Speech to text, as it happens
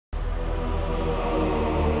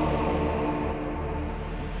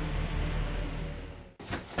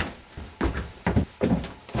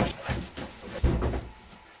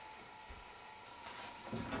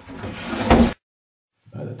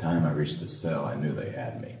time I reached the cell, I knew they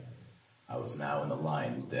had me. I was now in the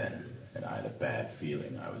lion's den, and I had a bad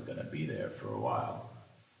feeling I was going to be there for a while.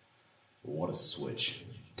 But what a switch.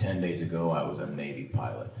 10 days ago, I was a Navy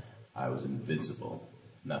pilot. I was invincible.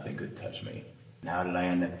 Nothing could touch me. And how did I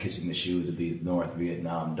end up kissing the shoes of these North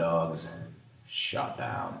Vietnam dogs? Shot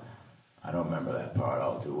down. I don't remember that part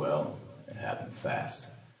all too well. It happened fast.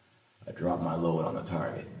 I dropped my load on the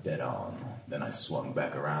target, dead on. Then I swung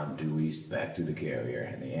back around due east back to the carrier,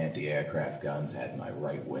 and the anti-aircraft guns had my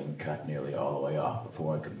right wing cut nearly all the way off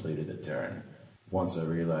before I completed the turn. Once I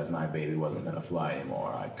realized my baby wasn't going to fly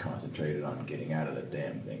anymore, I concentrated on getting out of the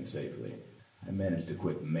damn thing safely. I managed a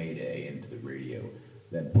quick mayday into the radio,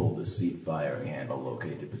 then pulled the seat firing handle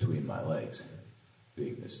located between my legs.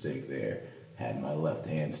 Big mistake there. Had my left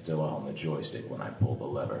hand still on the joystick when I pulled the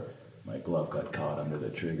lever. My glove got caught under the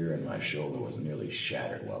trigger, and my shoulder was nearly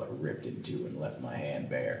shattered while it ripped in two and left my hand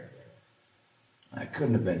bare. I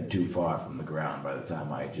couldn't have been too far from the ground by the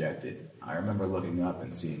time I ejected. I remember looking up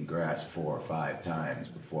and seeing grass 4 or 5 times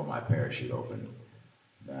before my parachute opened.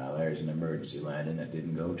 Now there's an emergency landing that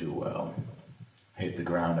didn't go too well. I hit the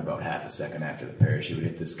ground about half a second after the parachute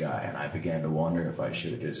hit the sky, and I began to wonder if I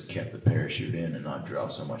should have just kept the parachute in and not draw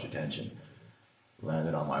so much attention.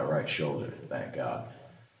 Landed on my right shoulder, thank God,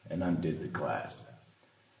 and undid the clasp.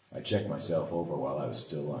 I checked myself over while I was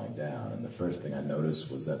still lying down, and the first thing I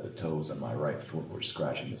noticed was that the toes on my right foot were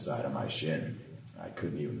scratching the side of my shin. I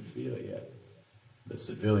couldn't even feel it yet. The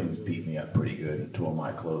civilians beat me up pretty good and tore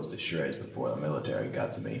my clothes to shreds before the military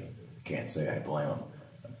got to me. Can't say I blame them.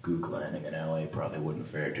 A gook landing in L.A. probably wouldn't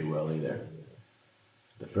fare too well either.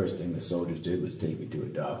 The first thing the soldiers did was take me to a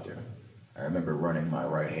doctor. I remember running my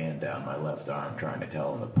right hand down my left arm trying to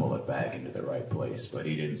tell him to pull it back into the right place, but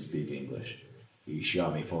he didn't speak English. He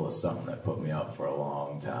shot me full of something that put me up for a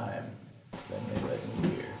long time. Then they led me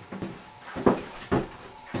here.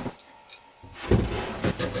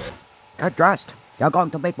 Get dressed. You're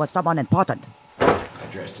going to meet with someone important. I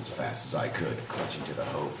dressed as fast as I could, clutching to the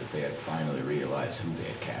hope that they had finally realized who they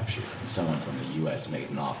had captured, and someone from the U.S. made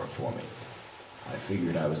an offer for me. I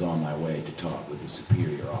figured I was on my way to talk with the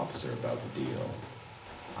superior officer about the deal.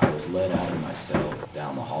 I was led out of my cell,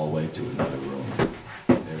 down the hallway to another room.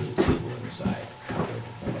 There was a table inside, covered,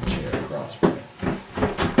 and a chair across from it.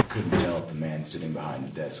 I couldn't tell if the man sitting behind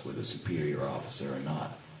the desk was a superior officer or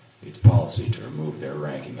not. It's policy to remove their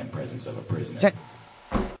ranking in presence of a prisoner. Sit.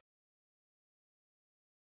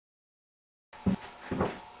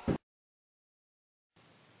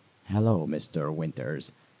 Hello, Mr.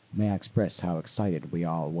 Winters. May I express how excited we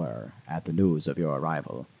all were at the news of your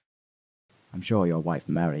arrival. I'm sure your wife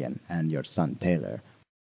Marion and your son Taylor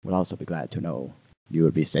will also be glad to know you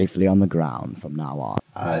will be safely on the ground from now on.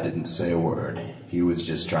 I didn't say a word. He was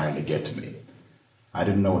just trying to get to me. I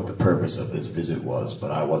didn't know what the purpose of this visit was,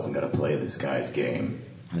 but I wasn't going to play this guy's game.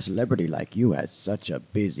 A celebrity like you has such a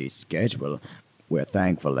busy schedule. We're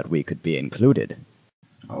thankful that we could be included.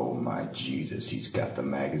 Oh my Jesus, he's got the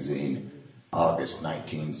magazine. August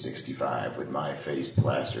 1965, with my face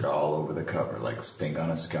plastered all over the cover like stink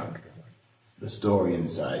on a skunk. The story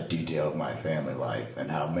inside detailed my family life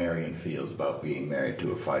and how Marion feels about being married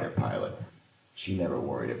to a fighter pilot. She never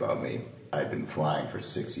worried about me. I'd been flying for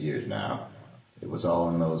 6 years now. It was all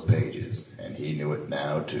in those pages, and he knew it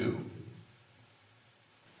now, too.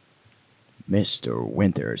 Mr.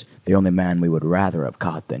 Winters, the only man we would rather have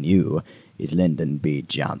caught than you is Lyndon B.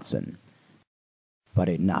 Johnson. But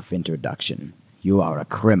enough introduction. You are a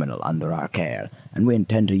criminal under our care, and we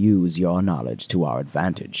intend to use your knowledge to our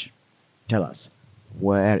advantage. Tell us,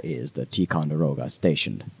 where is the Ticonderoga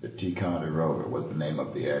stationed? The Ticonderoga was the name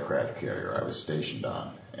of the aircraft carrier I was stationed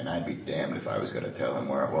on, and I'd be damned if I was going to tell him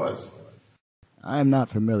where it was. I'm not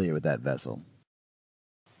familiar with that vessel.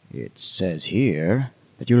 It says here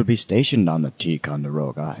that you will be stationed on the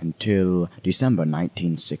Ticonderoga until December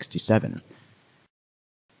 1967.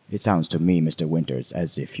 It sounds to me, Mr. Winters,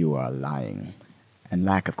 as if you are lying, and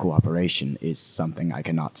lack of cooperation is something I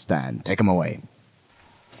cannot stand. Take him away.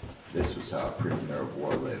 This was how a prisoner of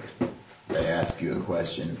war lived. They ask you a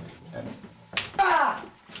question, and...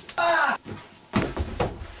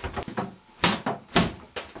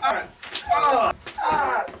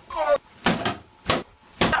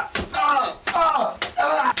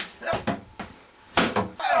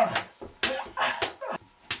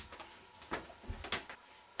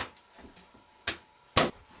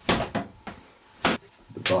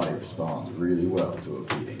 The body responds really well to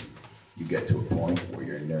a beating. You get to a point where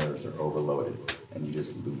your nerves are overloaded, and you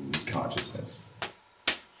just lose consciousness.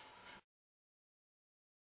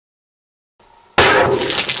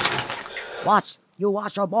 Watch! You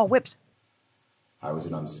watch or more whips! I was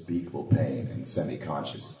in unspeakable pain and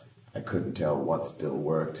semi-conscious. I couldn't tell what still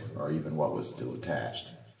worked or even what was still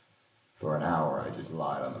attached. For an hour, I just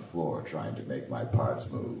lied on the floor trying to make my parts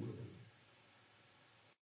move.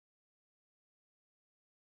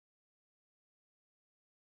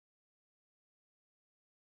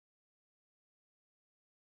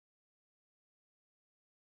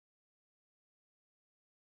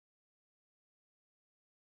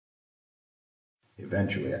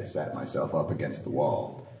 Eventually, I sat myself up against the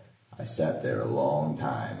wall. I sat there a long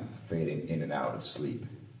time, fading in and out of sleep.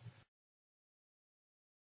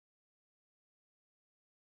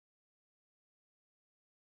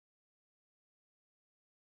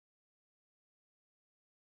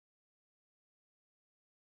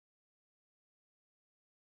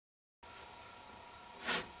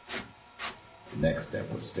 The next step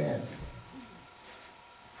was standing.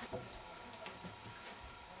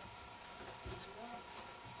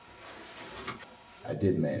 I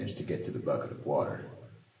did manage to get to the bucket of water.